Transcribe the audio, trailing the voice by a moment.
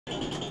Tonight,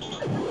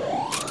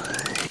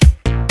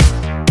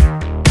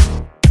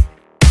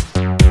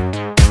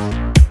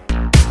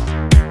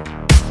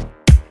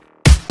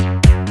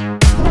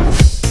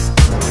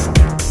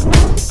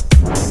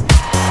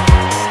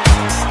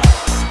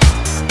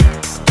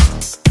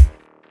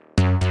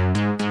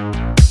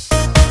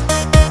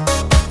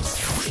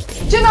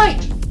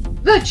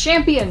 the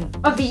champion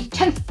of the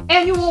 10th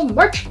annual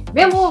March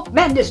Mammal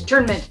Madness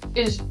Tournament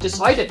is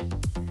decided.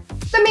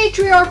 The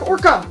matriarch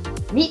orca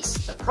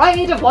meets the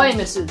pride of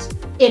lionesses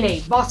in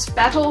a boss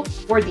battle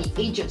for the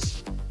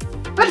ages.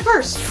 But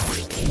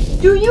first,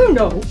 do you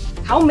know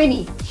how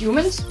many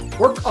humans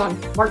work on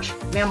March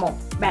Mammal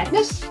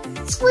Madness?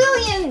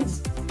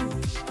 Squillions!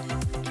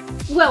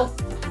 Well,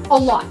 a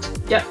lot,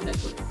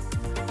 definitely.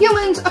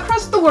 Humans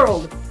across the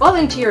world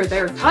volunteer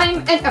their time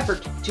and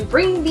effort to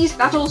bring these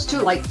battles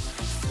to life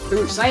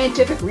through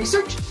scientific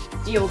research,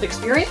 field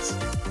experience,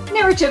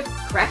 narrative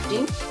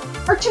crafting,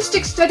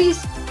 artistic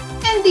studies,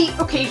 and the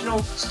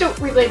occasional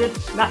stoat-related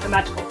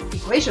mathematical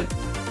equation.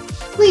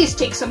 Please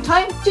take some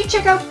time to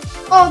check out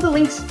all the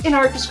links in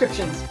our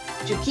descriptions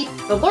to keep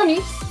the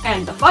learning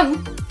and the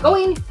fun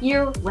going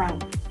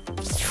year-round.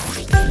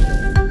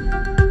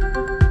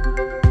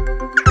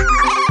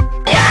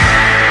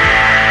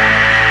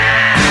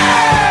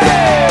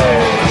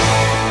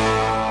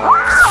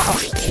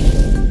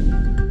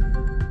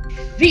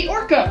 The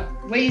orca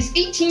weighs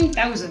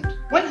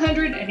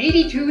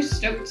 18,182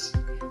 stoats,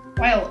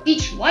 while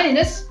each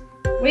lioness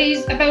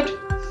weighs about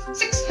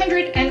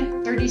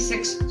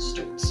 636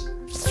 stoats.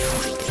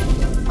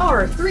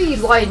 Our 3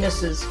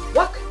 lionesses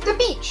walk the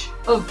beach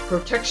of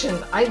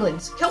Protection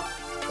Island's kelp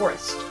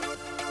forest.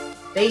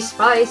 They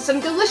spy some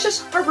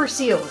delicious harbor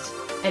seals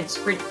and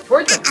sprint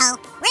toward them. Uh-oh,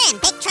 we're in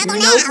big trouble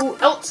You know now. who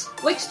else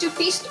likes to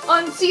feast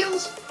on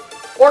seals?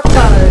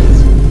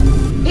 Orcas!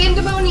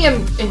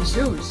 Pandemonium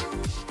ensues.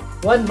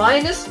 One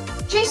lioness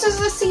chases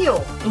a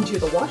seal into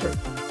the water.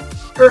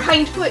 Her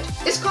hind foot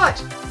is caught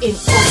in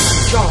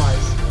orca's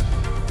jaws.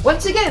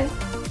 Once again,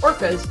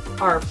 orcas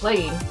are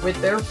playing with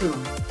their food.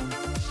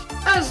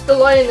 As the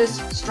lioness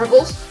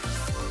struggles,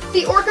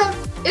 the orca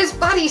is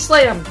body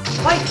slammed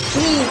by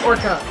Queen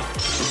Orca.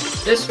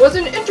 This was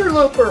an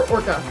interloper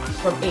orca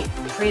from a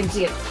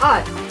transient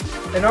pod,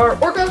 and our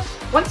orca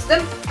wants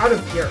them out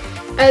of here.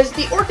 As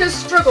the orcas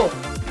struggle,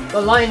 the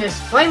lioness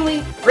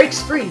finally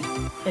breaks free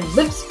and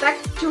limps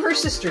back to her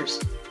sisters,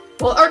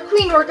 while our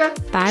queen orca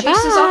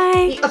chases off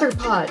the other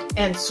pod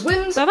and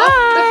swims off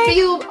the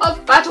field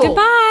of battle.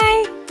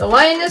 Goodbye! The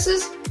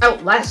lionesses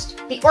outlast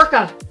the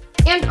orca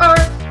and are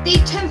the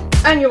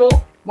 10th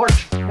annual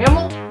March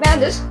Mammal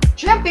Madness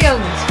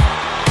champions.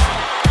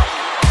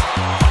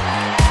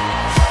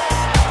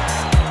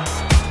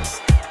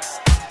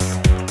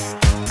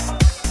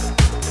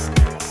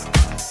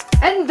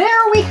 And there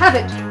we have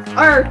it,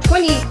 our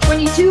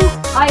 2022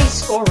 high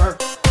scorer.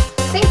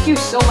 Thank you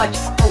so much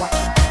for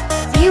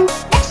watching. See you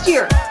next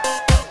year!